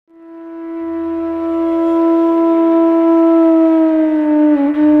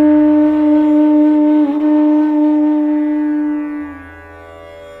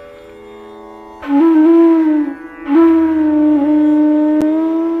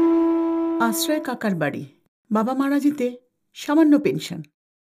আশ্রয় কাকার বাড়ি। বাবা মারা যেতে সামান্য পেনশন,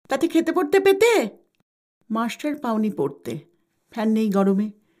 তাতে খেতে পড়তে পেতে মাস্টার পাওনি পড়তে। ফ্যান নেই গরমে।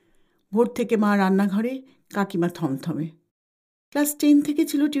 ভোর থেকে মা রান্নাঘরে, কাকিমা থমথমে। ক্লাস 10 থেকে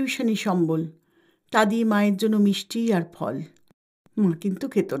ছিল টিউশনি সম্বল, তা দিয়ে মায়ের জন্য মিষ্টি আর ফল। মা কিন্তু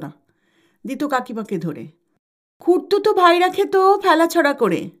খেত না, দিত কাকিমাকে ধরে। খুঁড়তো তো ভাইরা খেত ফেলাছড়া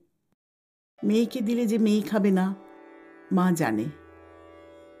করে। মেয়েকে দিলে যে মেয়ে খাবে না মা জানে।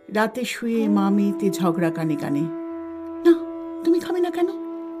 রাতে শুয়ে মা মেয়েতে ঝগড়া কানে কানে। না, তুমি খাবে না কেন?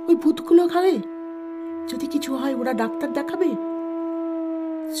 ওই ভূতগুলো খাবে। যদি কিছু হয় ওরা ডাক্তার দেখাবে।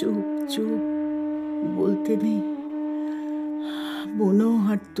 চুপ চুপ, বলতে নেই। বোনো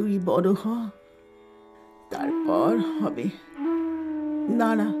আর তুই বড় হ, তারপর হবে।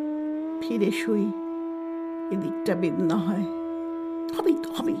 না, ফিরে শুই, এদিকটা বেদনা হয়। হবেই তো,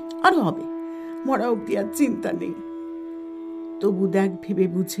 হবে, আরো হবে। মরা অব্দি আর চিন্তা নেই। তবু দেখ ভেবে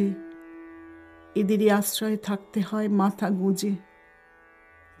বুঝে, এদেরই আশ্রয়ে থাকতে হয় মাথা গুঁজে।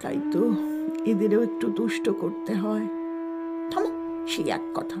 তাই তো এদেরও একটু দুষ্ট করতে হয়। থামো, সেই এক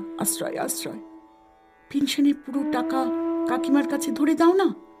কথা, আশ্রয় আশ্রয়। পেনশনের পুরো টাকা কাকিমার কাছে ধরে দাও না।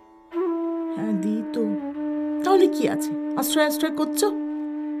 হ্যাঁ দিই তো, তাহলে কি আছে, আশ্রয় আশ্রয় করছো।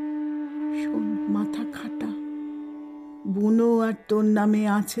 শোন, মাথা খাটা। বুনো আর তোর নামে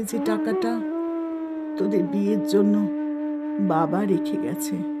আছে যে টাকাটা, তোদের বিয়ের জন্য বাবা রেখে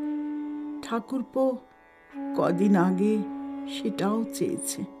গেছে। ঠাকুরপো কদিন আগে সেটাও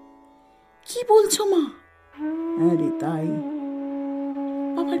চেয়েছে। কি বলছো মা? আরে তাই।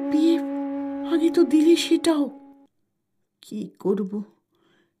 বাবার বিয়ে আগে তো দিলে সেটাও। কি করব,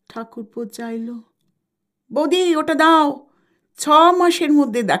 ঠাকুরপো চাইলো। বৌদি ওটা দাও, 6 মাসের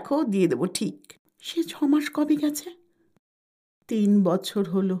মধ্যে দেখো দিয়ে দেবো ঠিক। সে 6 মাস কবে গেছে? 3 বছর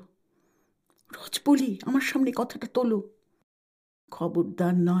হলো। রোজ বলি আমার সামনে কথাটা তোলো।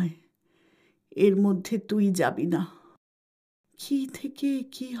 খবরদার নয়, এর মধ্যে তুই যাবি না। কি থেকে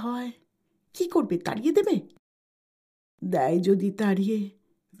কি হয়, কি করবে, তাড়িয়ে দেবে? দেয় যদি তাড়িয়ে,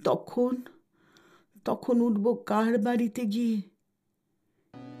 তখন উঠব কার বাড়িতে গিয়ে?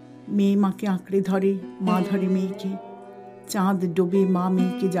 মেয়ে মাকে আঁকড়ে ধরে, মা ধরে মেয়েকে। চাঁদ ডোবে মা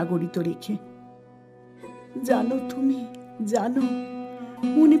মেয়েকে জাগরিত রেখে। জানো তুমি, জানো,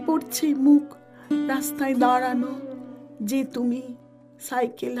 মনে পড়ছে মুখ রাস্তায় দাঁড়ানো, যে তুমি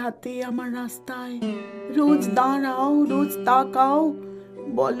সাইকেল হাতে আমার রাস্তায় রোজ দাঁড়াও, রোজ তাকাও।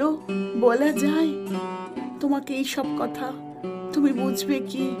 বলো, বলা যায় তোমাকে এইসব কথা? তুমি বুঝবে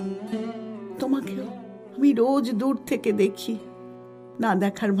কি? তোমাকেও আমি রোজ দূর থেকে দেখি, না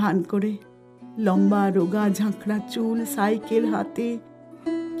দেখার ভান করে। লম্বা রোগা ঝাঁকড়া চুল, সাইকেল হাতে।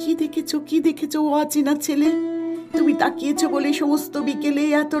 কি দেখেছো ও অচেনা ছেলে? তুমি তাকিয়েছো বলে সমস্ত বিকেলে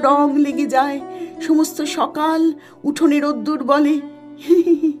এত রং লেগে যায়। সমস্ত সকাল উঠোনে রোদ্দুর বলে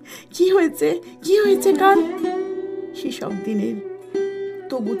কি হয়েছে কাল? সেসব দিনের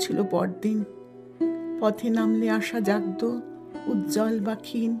তবু ছিল পরদিন। পথে নামলে আশা জাগত, উজ্জ্বল বা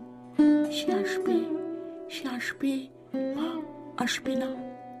ক্ষীণ। সে আসবে না।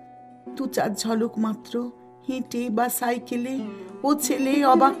 2-4 ঝলক মাত্র, হেঁটে বা সাইকেলে। ও ছেলে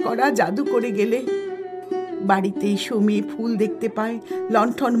অবাক করা জাদু করে গেলে। বাড়িতে সমে ফুল দেখতে পায়,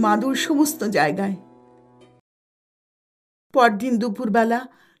 লণ্ঠন মাদুর সমস্ত জায়গায়। পরদিন দুপুরবেলা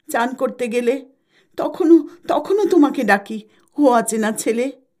চান করতে গেলে তখনও তোমাকে ডাকি, ও অচেনা ছেলে।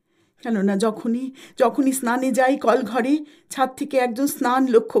 কেননা যখনই স্নানে যাই কল ঘরে, ছাদ থেকে একজন স্নান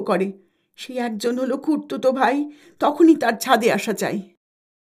লক্ষ্য করে। সেই একজন হলো খুড়তুতো ভাই। তখনই তার ছাদে আসা চাই।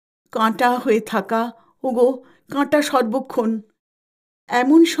 কাঁটা হয়ে থাকা, ওগো কাঁটা সর্বক্ষণ।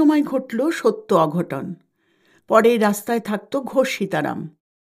 এমন সময় ঘটল সত্য অঘটন। পরের রাস্তায় থাকতো ঘোষ সীতারাম।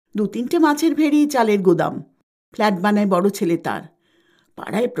 2-3টে মাছের ভেড়ি, চালের গোদাম। ফ্ল্যাট বানায় বড় ছেলে তার।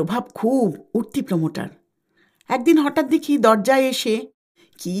 পাড়ায় প্রভাব খুব, উঠতি প্রমোটার। একদিন হঠাৎ দেখি দরজায় এসে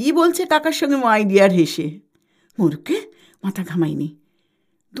কি বলছে কাকার সঙ্গে মাই ডিয়ার হেসে। মূর্খে মাথা ঘামাইনি।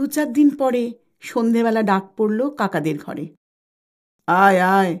 2-4 দিন পরে সন্ধেবেলা ডাক পড়ল কাকাদের ঘরে।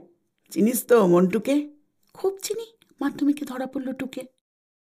 আয়, চিনিস তো মন্টুকে? খুব চিনি, মাধ্যমিকে ধরা পড়ল টুকে।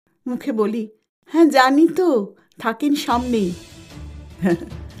 মুখে বলি, হ্যাঁ জানি তো, থাকেন সামনেই।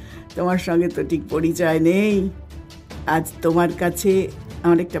 তোমার সঙ্গে তো ঠিক পরিচয় নেই। আজ তোমার কাছে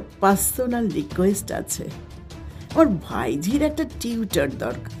আমার একটা পার্সোনাল রিকোয়েস্ট আছে। আমার ভাইঝির একটা টিউটার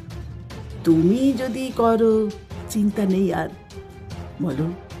দরকার। তুমি যদি করো, চিন্তা নেই আর। বলো,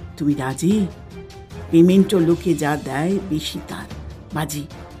 তুমি রাজি? পেমেন্টও লোকে যা দেয় বেশি তার বাজি।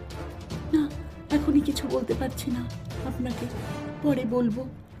 না, এখনই কিছু বলতে পারছি না আপনাকে, পরে বলবো।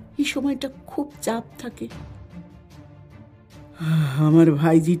 এই সময়টা খুব চাপ থাকে। আমার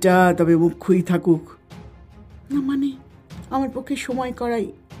ভাইজিটা তবে মুখ্যই থাকুক। না মানে, আমার পক্ষে সময় করাই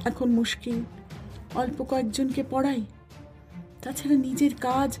এখন মুশকিল, অল্প কয়েকজনকে পড়াই, তাছাড়া নিজের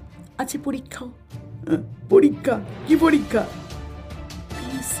কাজ আছে, পরীক্ষাও। পরীক্ষা? কি পরীক্ষা?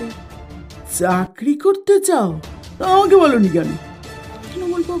 চাকরি করতে চাও? আমাকে বলনি কেন? কেন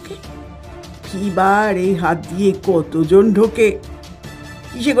বলবো ওকে? কিবার এই হাত দিয়ে কতজন ঢোকে।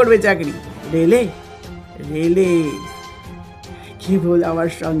 কিসে করবে চাকরি? রেলে? রেলে কেবল আমার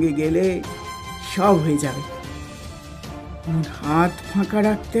সঙ্গে গেলে সব হয়ে যাবে। হাত ফাঁকা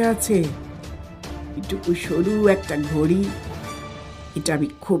রাখতে আছে, এটুকু সরু একটা ঘড়ি, এটা আমি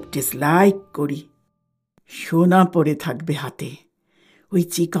খুব ডিসলাইক করি। সোনা পড়ে থাকবে হাতে, ওই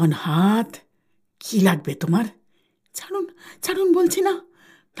চিকন হাত। কি লাগবে তোমার? ছাড়ুন, ছাড়ুন বলছি না।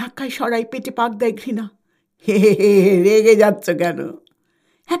 ধাক্কায় সরাই, পেটে পাক দেয় ঘৃণা। হে হে হে, রেগে যাচ্ছ কেন?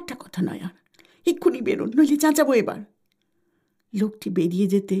 একটা কথা নয় আর, এক্ষুনি বেরোন, নইলে চাঁচাবো এবার। লোকটি বেরিয়ে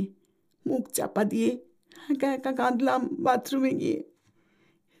যেতে মুখ চাপা দিয়ে একা একা কাঁদলাম বাথরুমে গিয়ে।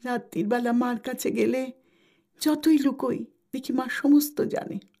 রাত্রির বেলা মার কাছে গেলে যতই লুকোই, দেখি মা সমস্ত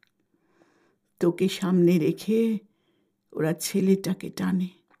জানে। তোকে সামনে রেখে ওরা ছেলেটাকে টানে।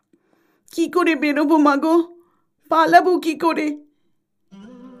 কি করে বেরোবো মাগো? পালাবো কি করে?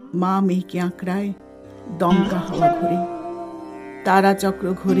 মা মেয়েকে আঁকড়ায়, দমকা হাওয়া ঘোরে, তারা চক্র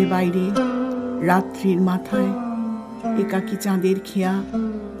ঘোরে বাইরে, রাত্রির মাথায় একাকী চাঁদের খেয়া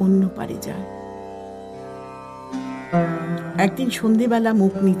অন্য পারে যায়। একদিন সন্ধেবেলা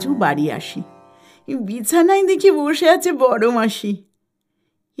মুখ নিচু বাড়ি আসি, বিছানায় দেখি বসে আছে বড় মাসি।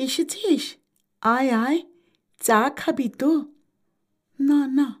 এসেছিস? আয় আয়, চা খাবি তো? না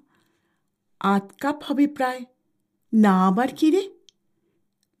না, 8 কাপ হবে প্রায়। না আবার কি রে?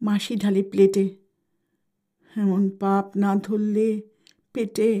 মাসি ঢালে প্লেটে। এমন পাপ না ধরলে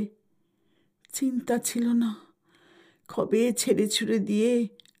পেটে। চিন্তা ছিল না, কবে ছেড়ে ছুড়ে দিয়ে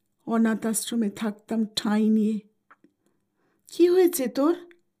অনাথ আশ্রমে থাকতাম ঠাঁই নিয়ে। কি হয়েছে তোর?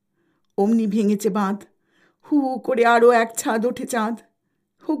 অমনি ভেঙেছে বাঁধ, হু হু করে আরও এক ছাদ ওঠে চাঁদ।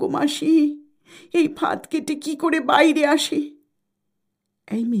 হোগো মাসি, এই ফাঁদ কেটে কি করে বাইরে আসি?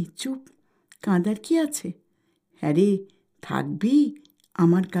 এই মেয়ে চুপ, কাঁদার কি আছে? হ্যাঁ রে, থাকবি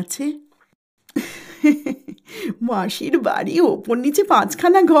আমার কাছে? মাসির বাড়ি ওপর নিচে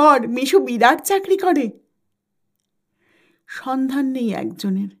 5খানা ঘর, মেশো বিরাট চাকরি করে। সন্ধান নেই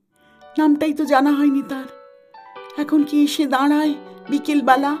একজনের, নামটাই তো জানা হয়নি তার। এখন কি এসে দাঁড়ায়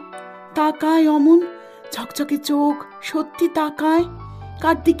বিকেলবেলা, তাকায় অমন ঝকঝকে চোখ, সত্যি তাকায়।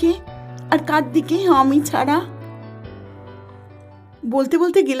 কার দিকে? আর কার দিকে আমি ছাড়া? বলতে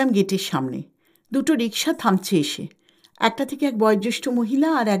বলতে গেলাম গেটের সামনে। 2টো রিক্সা থামছে এসে। একটা থেকে এক বয়োজ্যেষ্ঠ মহিলা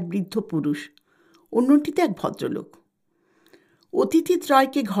আর এক বৃদ্ধ পুরুষ, অন্যটিতে এক ভদ্রলোক। অতিথি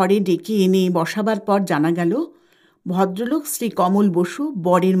ত্রয়কে ঘরে ডেকে এনে বসাবার পর জানা গেল ভদ্রলোক শ্রী কমল বসু,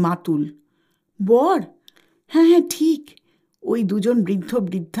 বরের মাতুল। বর? হ্যাঁ হ্যাঁ ঠিক, ওই 2জন বৃদ্ধ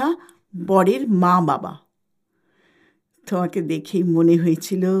বৃদ্ধা বরের মা বাবা। তোমাকে দেখেই মনে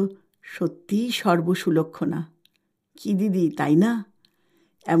হয়েছিল সত্যিই সর্বসুলক্ষণা। কি দিদি, তাই না?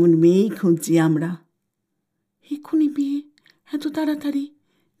 এমন মেয়েই খুঁজছি আমরা। এক্ষুনি বিয়ে? এত তাড়াতাড়ি?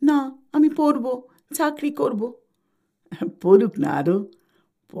 না, আমি পড়ব, চাকরি করব। পড়ুক না আরও,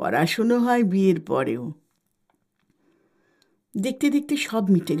 পড়াশুনো হয় বিয়ের পরেও। দেখতে দেখতে সব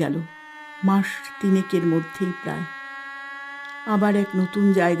মিটে গেল, মাস 3 মধ্যেই প্রায়। আবার এক নতুন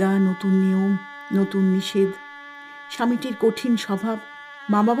জায়গা, নতুন নিয়ম, নতুন নিষেধ। স্বামীটির কঠিন স্বভাব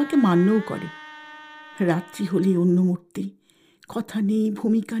মা বাবাকে মান্যও করে। রাত্রি হলেই অন্য মূর্তি, কথা নেই,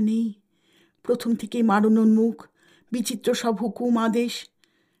 ভূমিকা নেই। প্রথম থেকেই মারণোন্মুখ, বিচিত্র সব হুকুম আদেশ,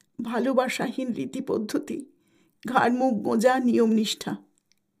 ভালোবাসাহীন রীতি পদ্ধতি, ঘাড় মুখ গোঁজা নিয়ম নিষ্ঠা।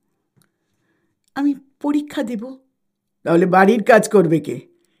 আমি পরীক্ষা দেব। তাহলে বাড়ির কাজ করবে কে?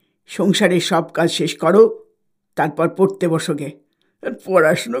 সংসারের সব কাজ শেষ করো, তারপর পড়তে বসো গে।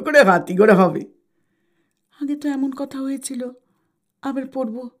 পড়াশুনো করে হাতি করে হবে? আগে তো এমন কথা হয়েছিল, আবার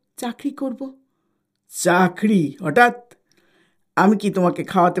পড়ব, চাকরি করব। চাকরি হঠাৎ? আমি কি তোমাকে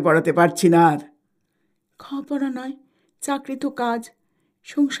খাওয়াতে পড়াতে পারছি না? আর খাওয়া পড়া নয়, চাকরি তো কাজ,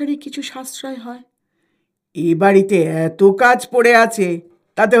 সংসারে কিছু সাশ্রয় হয়। এ বাড়িতে এত কাজ পড়ে আছে,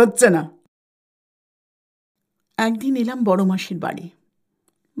 তাতে হচ্ছে না। একদিন এলাম বড় মাসির বাড়ি।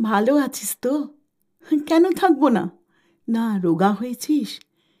 ভালো আছিস তো? কেন থাকবো না? না, রোগা হয়েছিস?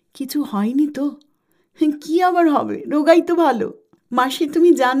 কিছু হয়নি তো? কি আবার হবে, রোগাই তো ভালো। মাসি, তুমি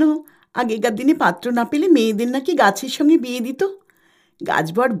জানো আগেকার দিনে পাত্র না পেলে মেয়েদের নাকি গাছের সঙ্গে বিয়ে দিত। গাছ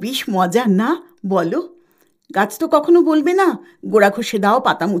বড় বিষ মজা না বলো? গাছ তো কখনো বলবে না গোড়া ঘষে দাও,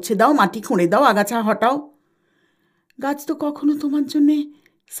 পাতা মুছে দাও, মাটি খুঁড়ে দাও, আগাছা হটাও। গাছ তো কখনো তোমার জন্যে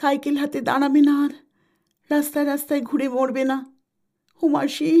সাইকেল হাতে দাঁড়াবে না, আর রাস্তায় রাস্তায় ঘুরে মরবে না। ও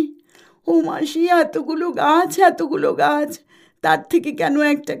মাসি, ও মাসি, এতগুলো গাছ, এতগুলো গাছ, তার থেকে কেন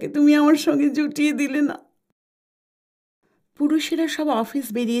একটাকে তুমি আমার সঙ্গে জুটিয়ে দিলে না? পুরুষেরা সব অফিস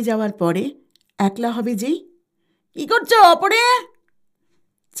বেরিয়ে যাওয়ার পরে একলা হবে যেই, কি করছো অপরে?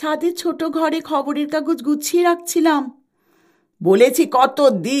 ছাদের ছোট ঘরে খবরের কাগজ গুছিয়ে রাখছিলাম। বলেছি কত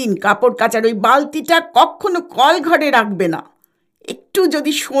দিন কাপড় কাচার ওই বালতিটা কখনো কল ঘরে রাখবে না। একটু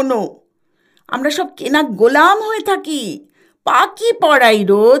যদি শোনো, আমরা সব কেনা গোলাম হয়ে থাকি। পাখি পড়াই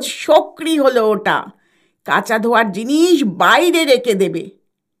রোজ, সক্রি হলো ওটা। কাঁচা ধোয়ার জিনিস বাইরে রেখে দেবে।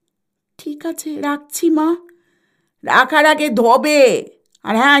 ঠিক আছে, রাখছি মা। রাখার আগে ধোবে।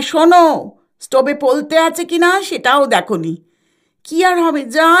 আর হ্যাঁ শোনো, স্টোভে পলতে আছে কি না সেটাও দেখোনি। কি আর হবে,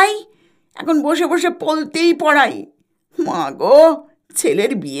 যাই এখন বসে বসে পলতেই পড়াই। মা গো,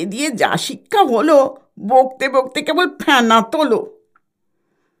 ছেলের বিয়ে দিয়ে যা শিক্ষা হলো, বকতে বকতে কেবল ফেনা তোলো।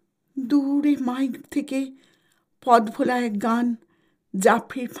 দূরে মাইক থেকে পদভোলা এক গান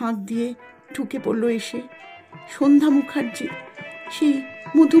জাফরির ফাঁক দিয়ে ঢুকে পড়ল এসে। সন্ধ্যা মুখার্জি সেই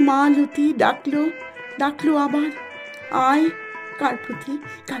মধুমালতী ডাকলো আবার, আয়।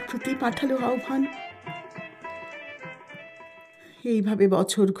 কার প্রতি পাঠালো আহ্বান। এইভাবে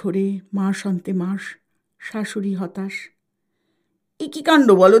বছর ঘোরে, মাস অন্তে মাস। শাশুড়ি হতাশ। এ কি কাণ্ড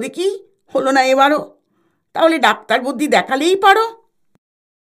বলো দেখি, হলো না এবারও? তাহলে ডাক্তার বুদ্ধি দেখালেই পারো।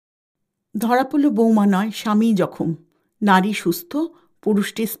 ধরা পড়ল বৌমা নয়, স্বামী জখম। নারী সুস্থ,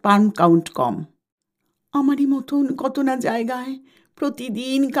 পুরুষটির স্পার্ম কাউন্ট কম। আমারই মতন কত না জায়গায়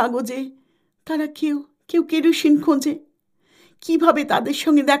প্রতিদিন কাগজে তারা কেউ কেরোসিন খোঁজে। কিভাবে তাদের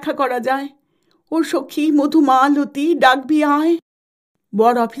সঙ্গে দেখা করা যায়? ওর সখী মধুমালতী, ডাকবি আয়।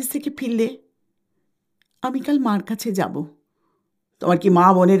 বর অফিস থেকে ফিরলে, আমি কাল মার কাছে যাব। তোমার কি মা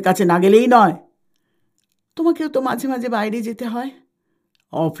বোনের কাছে না গেলেই নয়? তোমাকেও তো মাঝে মাঝে বাইরে যেতে হয়।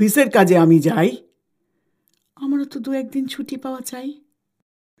 অফিসের কাজে আমি যাই। আমারও তো 2-1 দিন ছুটি পাওয়া চাই।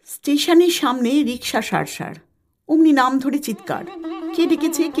 স্টেশনের সামনে রিক্সা সারসার। অমনি নাম ধরে চিৎকার।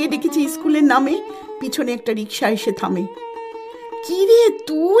 কে ডেকেছে স্কুলের নামে? পিছনে একটা রিক্সা এসে থামে। কি রে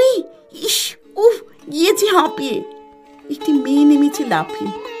তুই? ইস, উফ, গিয়েছি হাঁপিয়ে। একটি মেয়ে নেমেছে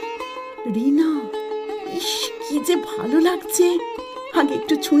লাফিয়ে। রিনা, ইস কি যে ভালো লাগছে। আগে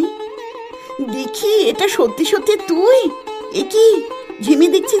একটু ছুঁই দেখি, এটা সত্যি সত্যি তুই? এ কি, ঘেমে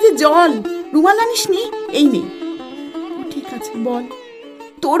দেখছি যে জল। রুমাল আনিস নি? এই নে। ঠিক আছে, বল,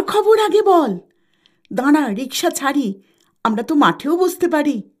 তোর খবর আগে বল। দাঁড়া, রিক্সা ছাড়ি, আমরা তো মাঠেও বসতে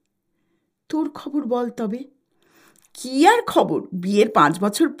পারি। তোর খবর বল তবে। কি আর খবর, বিয়ের 5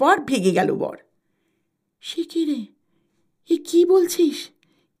 বছর পর ভেগে গেল বর। সে কি রে, এ কি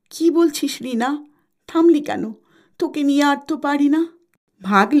বলছিস রিনা? থামলি কেন? তোকে নিয়ে আর তো পারি না।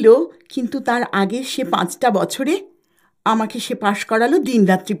 ভাগলো, কিন্তু তার আগে সে 5টা বছরে আমাকে সে পাশ করালো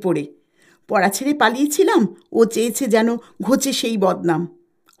দিনরাত্রি পড়ে। পড়া ছেড়ে পালিয়েছিলাম, ও চেয়েছে যেন ঘোচে সেই বদনাম।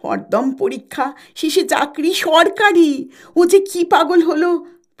 হরদম পরীক্ষা, শেষে চাকরি সরকারি। ও যে কি পাগল হলো,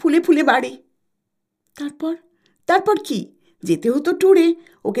 ফুলে ফুলে বাড়ি। তারপর কি? যেতে হতো ট্যুরে,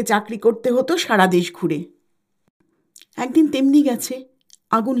 ওকে চাকরি করতে হতো সারা দেশ ঘুরে। একদিন তেমনি গেছে,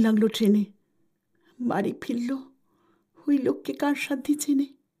 আগুন লাগলো ট্রেনে। বাড়ি ফিরল, ওই লোককে কার সাধ্যি চেনে।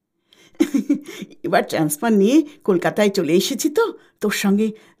 এবার ট্রান্সফার নিয়ে কলকাতায় চলে এসেছি তো, তোর সঙ্গে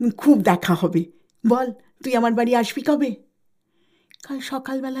খুব দেখা হবে। বল, তুই আমার বাড়ি আসবি কবে? কাল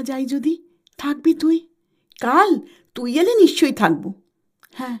সকালবেলা যাই যদি। থাকবি তুই? কাল তুই এলে নিশ্চয়ই থাকবো।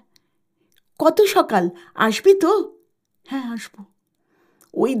 হ্যাঁ। কত সকাল? আসবি তো? হ্যাঁ, আসবো।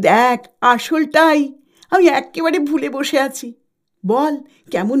 ওই দেখ, আসলটাই আমি একেবারে ভুলে বসে আছি। বল,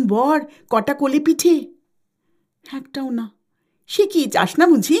 কেমন বর, কটা কোলে পিঠে? একটাও না। সে কি, চাস না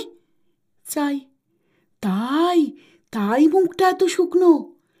বুঝি? চাই। তাই তাই মুখটা এত শুকনো?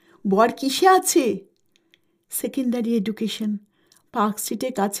 বর কিসে আছে? সেকেন্ডারি এডুকেশন, পার্ক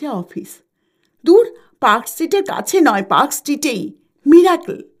স্ট্রিটের কাছে অফিস। দূর, পার্ক স্ট্রিটের কাছে নয়, পার্ক স্ট্রিটেই।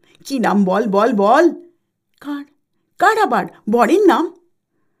 মিরাকল। কি নাম বল বল বল। কার আবার? বরের নাম?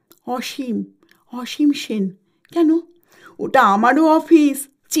 অসীম সেন। কেন? ওটা আমারও অফিস,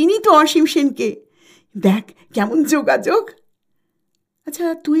 চিনি তো অসীম সেনকে। দেখ কেমন যোগাযোগ। আচ্ছা,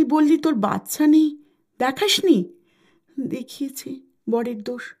 তুই বললি তোর বাচ্চা নেই, দেখাসনি? দেখিয়েছি, বরের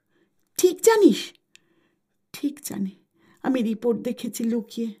দোষ। ঠিক জানিস? ঠিক জানি, আমি রিপোর্ট দেখেছি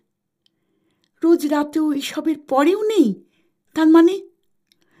লুকিয়ে। রোজ রাতেও এসবের পরেও নেই? তার মানে?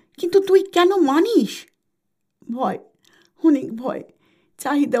 কিন্তু তুই কেন মানিস? ভয়, অনেক ভয়।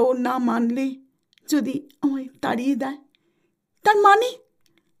 চাহিদা ও না মানলে যদি আমায় তাড়িয়ে দেয়। তার মানে?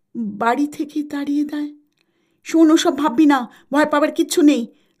 বাড়ি থেকে তাড়িয়ে দেয়। শোন, ওসব ভাববি না, ভয় পাবার কিচ্ছু নেই।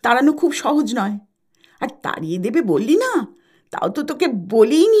 তাড়ানো খুব সহজ নয়। আর তাড়িয়ে দেবে বললি না, তাও তো তোকে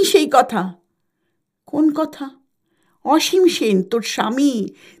বলিনি সেই কথা। কোন কথা? অসীম সেন, তোর স্বামী,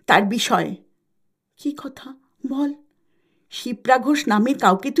 তার বিষয়। কি কথা বল? শিপ্রা ঘোষ নামে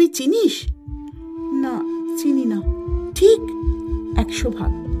কাউকে তুই চিনিস? না, চিনি না। ঠিক 100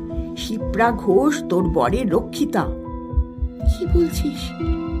 ভাগ। শিপ্রা ঘোষ তোর বরের রক্ষিতা। কি বলছিস?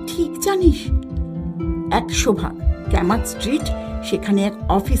 ঠিক জানিস? 100 ভাগ। ক্যামাত স্ট্রিট, সেখানে এক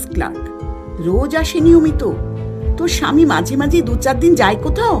অফিস ক্লার্ক, রোজ আসে নিয়মিত। তোর স্বামী মাঝে মাঝে 2-4 দিন যায়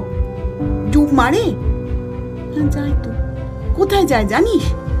কোথাও, ডুব মারে। যায় তো। কোথায় যায় জানিস?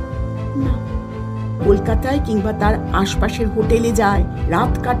 না। কলকাতায় কিংবা তার আশপাশের হোটেলে যায়,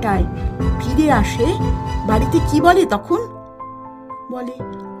 রাত কাটায়, ফিরে আসে। বাড়িতে কি বলে তখন? বলে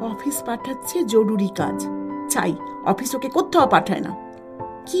অফিস পাঠাচ্ছে, জরুরি কাজ চাই। অফিস ওকে কোথাও পাঠায় না।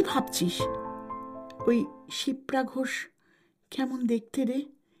 কি ভাবছিস? ওই শিপ্রা ঘোষ কেমন দেখতে রে?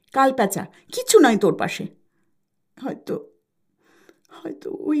 কাল প্যাঁচা, কিছু নয় তোর পাশে। হয়তো হয়তো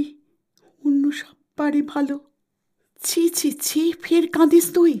ওই অন্য সব পারে ভালো। ছি ছি ছি, ফের কাঁদিস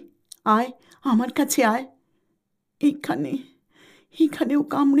তুই? আয় আমার কাছে আয়। এখানেও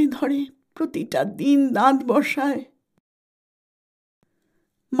কামড়ে ধরে, প্রতিটা দিন দাঁত বসায়।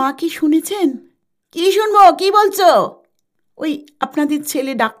 মা কি শুনেছেন? কি শুনবো? কি বলছো? ওই আপনাদের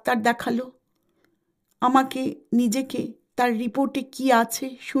ছেলে ডাক্তার দেখালো আমাকে, নিজেকে। তার রিপোর্টে কি আছে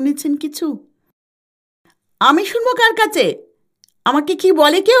শুনেছেন কিছু? আমি শুনবো কার কাছে? আমাকে কি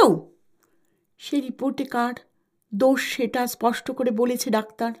বলে কেউ? সে রিপোর্টে কার দোষ সেটা স্পষ্ট করে বলেছে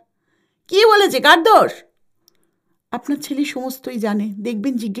ডাক্তার। কি বলেছে? কার দোষ? আপনার ছেলে সমস্তই জানে,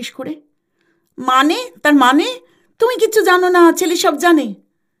 দেখবেন জিজ্ঞেস করে। মানে? তার মানে? তুমি কিছু জানো না, ছেলে সব জানে।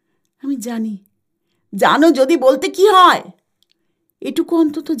 আমি জানি। জানো যদি বলতে কি হয়? এটুকু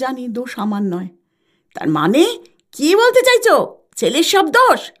অন্তত জানি, দোষ আমার নয়। তার মানে কি বলতে চাইছো? ছেলের সব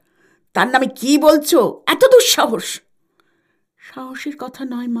দোষ? তার নামে কি বলছো? এত দুঃসাহস! সাহসের কথা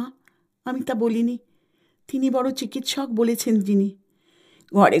নয় মা, আমি তা বলিনি। তিনি বড় চিকিৎসক বলেছেন যিনি।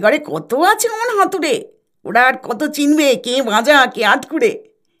 ঘরে ঘরে কত আছে অমন হাতুড়ে, ওরা আর কত চিনবে কে বাজা কে আটকুড়ে।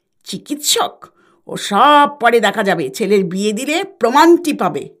 চিকিৎসক ও সব পরে দেখা যাবে, ছেলের বিয়ে দিলে প্রমাণটি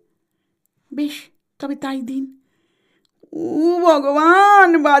পাবে। বেশ, তবে তাই দিন। ও ভগবান,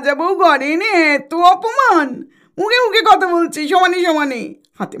 বাজাবো ঘরে এনে এত অপমান! মুখে মুখে কথা বলছি সমানে সমানে,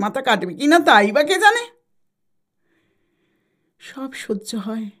 হাতে মাথা কাটবে কিনা তাই বা কে জানে। সব সহ্য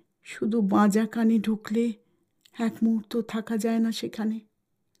হয়, শুধু বাজা কানে ঢুকলে এক মুহূর্ত থাকা যায় না সেখানে।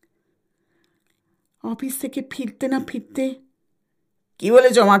 অফিস থেকে ফিরতে না ফিরতে, কি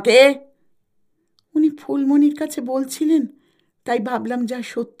বলেছ মাকে? উনি ফুলমণির কাছে বলছিলেন, তাই ভাবলাম যা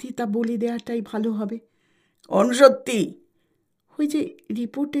সত্যি তা বলে দেওয়াটাই ভালো হবে। কোন সত্যি? ওই যে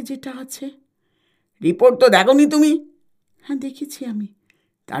রিপোর্টে যেটা আছে। রিপোর্ট তো দেখোনি তুমি? হ্যাঁ, দেখেছি আমি।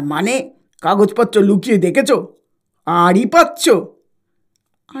 তার মানে কাগজপত্র লুকিয়ে দেখেছ? আরই পাচ্ছ?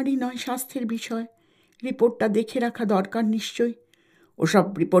 আরই নয়, স্বাস্থ্যের বিষয়। রিপোর্টটা দেখে রাখা দরকার নিশ্চয়। ওসব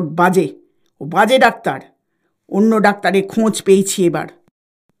রিপোর্ট বাজে। ও বাজে ডাক্তার। অন্য ডাক্তারের খোঁজ পেয়েছি এবার।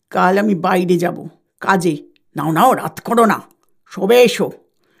 কাল আমি বাইরে যাব কাজে। নাও নাও, রাত করো না, শোবে এসো।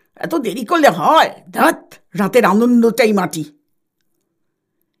 এত দেরি করলে হয়? ধ্যাৎ, রাতের আনন্দটাই মাটি।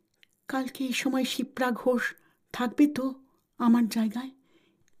 কালকে এই সময় শিপ্রা ঘোষ থাকবে তো আমার জায়গায়?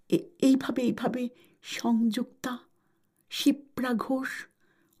 এইভাবে সংযুক্তা শিপ্রা ঘোষ।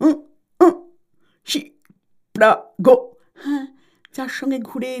 শিপ্রা ঘো হ্যাঁ, যার সঙ্গে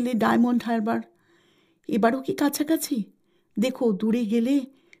ঘুরে এলে ডায়মন্ড হারবার। এবারও কি কাছাকাছি? দেখো, দূরে গেলে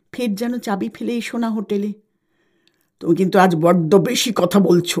ফের যেন চাবি ফেলে এসো না হোটেলে। তুমি কিন্তু আজ বড্ড বেশি কথা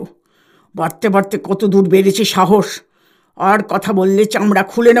বলছো। বাড়তে বাড়তে কত দূর বেড়েছে সাহস! আর কথা বললে চামড়া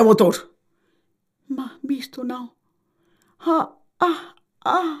খুলে নেব তোর। বাহ, বেশ তো, নাও। হা আহ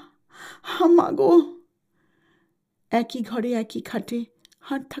আহ মা গো! একই ঘরে একই খাটে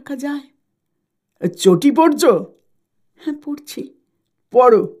হাত থাকা যায়? চটি পড়ছ? হ্যাঁ, পড়ছি।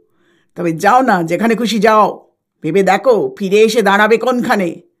 পড়ো, তবে যাও না, যেখানে খুশি যাও। ভেবে দেখো ফিরে এসে দাঁড়াবে কোনখানে?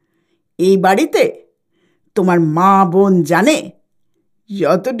 এই বাড়িতে তোমার মা বোন জানে?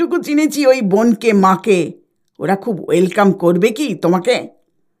 যতটুকু চিনেছি ওই বোনকে মাকে, ওরা খুব ওয়েলকাম করবে কি তোমাকে?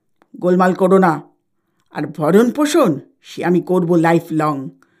 গোলমাল করো না। আর ভরণ পোষণ সে আমি করব লাইফ লং।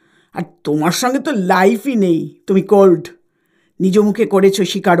 আর তোমার সঙ্গে তো লাইফই নেই, তুমি কোল্ড। নিজ মুখে করেছো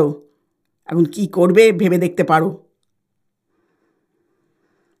স্বীকারও। এখন কি করবে ভেবে দেখতে পারো।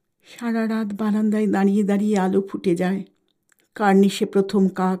 সারা রাত বারান্দায় দাঁড়িয়ে দাঁড়িয়ে আলো ফুটে যায়। কার্নিশে প্রথম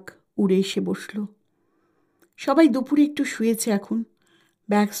কাক উড়ে এসে বসল। সবাই দুপুরে একটু শুয়েছে এখন,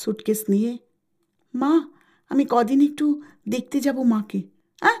 ব্যাগ সুটকেস নিয়ে। মা, আমি কদিন একটু দেখতে যাব মাকে।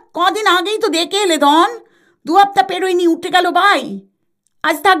 হ্যাঁ, কদিন আগেই তো দেখে এলে ধন। 2 সপ্তাহ পেরোয়নি, উঠে গেল ভাই।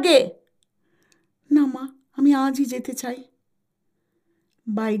 আজ থাকবে না মা, আমি আজই যেতে চাই।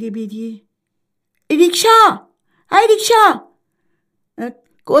 বাইরে বেরিয়ে, রিক্সা! এই রিক্সা!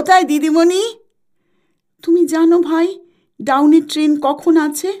 কোথায় দিদিমণি? তুমি জানো ভাই, ডাউনের ট্রেন কখন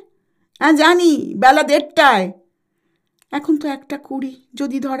আছে? হ্যাঁ জানি, বেলা 1:30। এখন তো 1:20,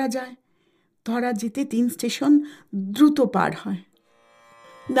 যদি ধরা যায়। ধরা যেতে 3 স্টেশন দ্রুত পার হয়।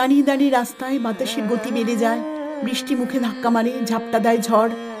 দাঁড়িয়ে দাঁড়িয়ে রাস্তায় বাতাসের গতি বেড়ে যায়, বৃষ্টি মুখে ধাক্কা মারে, ঝাপটা দেয়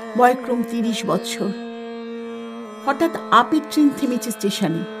ঝড়। বয়ক্রম 30 বৎসর। হঠাৎ আপের ট্রেন থেমেছে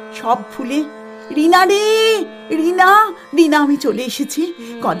স্টেশনে। সব ফুলে, রিনা রে, রিনা, রিনা, আমি চলে এসেছি।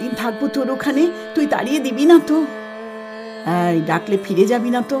 কদিন থাকবো তোর ওখানে, তুই তাড়িয়ে দিবি না তো? এই ডাকলে ফিরে যাবি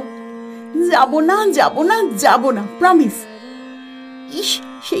না তো? যাব না, যাব না, যাব না, প্রমিস। ইস,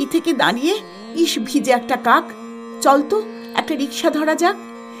 সেই থেকে দাঁড়িয়ে, ইস ভিজে একটা কাক। চল তো একটা রিক্সা ধরা যাক।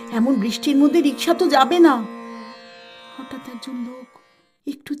 এমন বৃষ্টির মধ্যে রিক্সা তো যাবে না। হঠাৎ একজন লোক,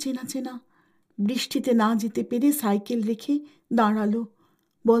 একটু চেনা চেনা, বৃষ্টিতে না যেতে পেরে সাইকেল রেখে দাঁড়ালো।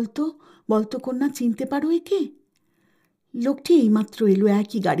 বলতো, বলতো কন্যা, চিনতে পারো একে? লোকটি এইমাত্র এলো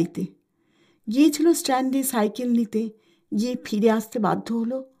একই গাড়িতে। গিয়েছিল স্ট্যান্ডে সাইকেল নিতে, গিয়ে ফিরে আসতে বাধ্য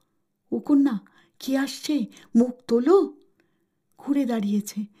হলো। ও কন্যা, কি আসছে, মুখ তোলো। ঘুরে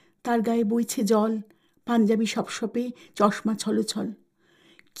দাঁড়িয়েছে, তার গায়ে বইছে জল, পাঞ্জাবি সপসপে, চশমা ছলছল।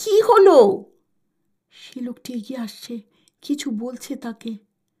 কি হলো? সে লোকটি এগিয়ে আসছে, কিছু বলছে তাকে।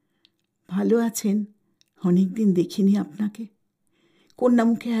 ভালো আছেন? অনেকদিন দেখিনি আপনাকে। কন্যা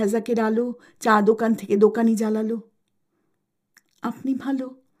মুখে হ্যাজাকের আলো, চা দোকান থেকে দোকানি জ্বালালো। আপনি ভালো?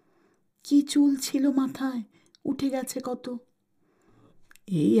 কি চুল ছিল মাথায়, উঠে গেছে কত।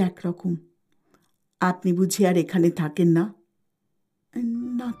 এই একরকম। আপনি বুঝি আর এখানে থাকেন না?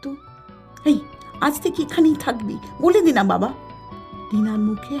 না তো। এই, আজ থেকে এখানেই থাকবি, বলে দে না বাবা। রিনার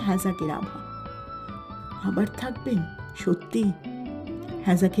মুখে হ্যাজাকের আভা। আবার থাকবেন? সত্যি?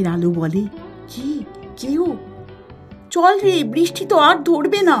 হ্যাজাকের আলো বলে, কি কেউ? চল রে, বৃষ্টি তো আর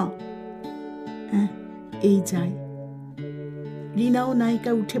ধরবে না। হ্যাঁ, এই যাই। রিনা ও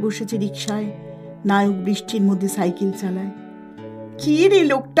নায়িকা উঠে বসেছে রিকশায়। নায়ক বৃষ্টির মধ্যে সাইকেল চালায়। কে রে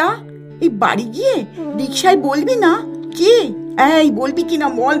লোকটা? এই বাড়ি গিয়ে রিকশায় বলবি না কে? এই বলবি কিনা,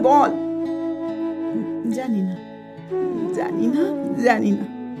 বল বল। জানি না, জানি না, জানি না,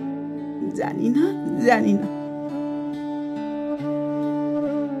 জানি না, জানি না।